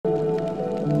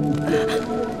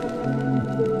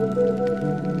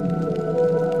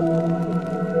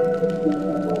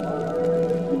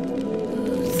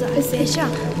在世上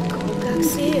高学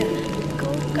生や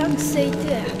高学生っ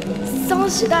て損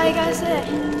し大学生。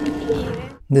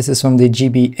This is from the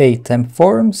GB8M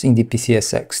forums in the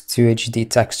PCSX2 HD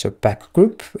texture pack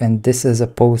group, and this is a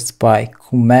post by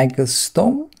Kumega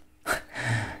Stone,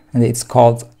 and it's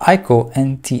called ICO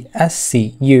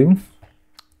NTSCU.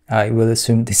 I will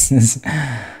assume this is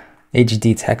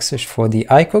HD textures for the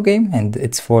ICO game, and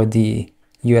it's for the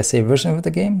USA version of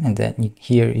the game, and then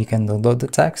here you can download the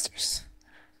textures.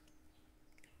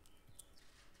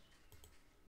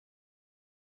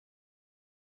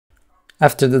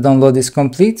 After the download is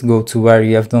complete, go to where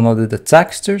you have downloaded the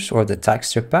textures or the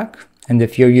texture pack. And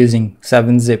if you're using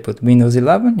 7-zip with Windows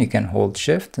 11, you can hold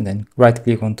Shift and then right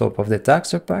click on top of the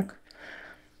texture pack.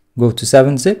 Go to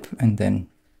 7-zip and then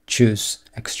choose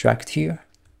Extract here.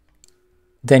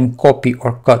 Then copy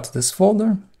or cut this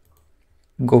folder.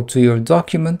 Go to your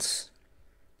Documents,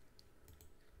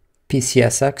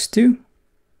 PCSX2,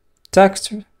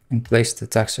 Texture, and place the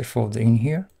texture folder in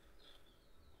here.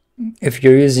 If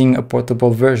you're using a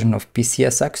portable version of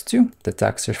PCSX2, the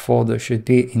texture folder should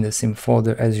be in the same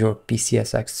folder as your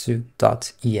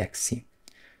PCSX2.exe.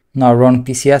 Now run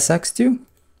PCSX2,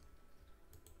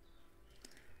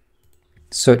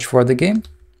 search for the game,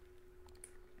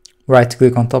 right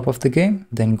click on top of the game,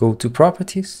 then go to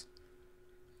Properties,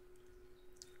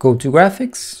 go to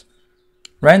Graphics,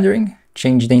 Rendering,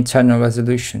 change the internal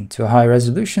resolution to a higher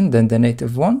resolution than the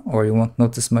native one, or you won't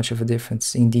notice much of a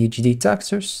difference in the HD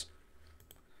textures.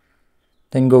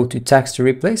 Then go to Texture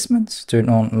Replacement, turn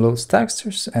on Load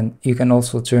Textures, and you can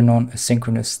also turn on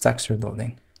asynchronous texture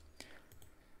loading.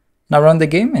 Now run the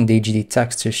game and the HD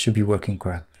textures should be working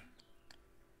correctly.